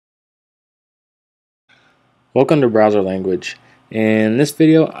Welcome to Browser Language. In this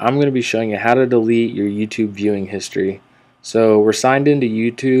video, I'm going to be showing you how to delete your YouTube viewing history. So we're signed into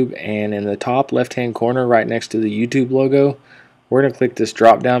YouTube, and in the top left hand corner right next to the YouTube logo, we're going to click this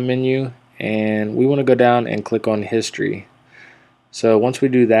drop down menu, and we want to go down and click on History. So once we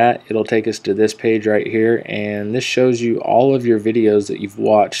do that, it'll take us to this page right here, and this shows you all of your videos that you've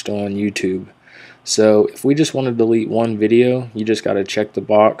watched on YouTube. So if we just want to delete one video, you just got to check the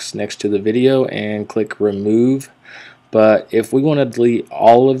box next to the video and click remove. But if we want to delete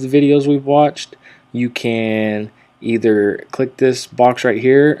all of the videos we've watched, you can either click this box right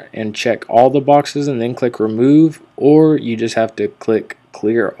here and check all the boxes and then click remove, or you just have to click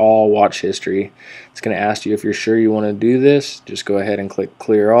clear all watch history. It's going to ask you if you're sure you want to do this. Just go ahead and click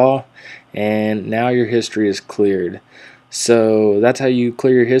clear all, and now your history is cleared. So that's how you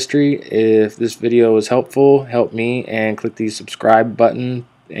clear your history. If this video was helpful, help me and click the subscribe button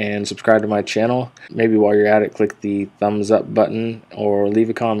and subscribe to my channel. Maybe while you're at it, click the thumbs up button or leave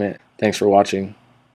a comment. Thanks for watching.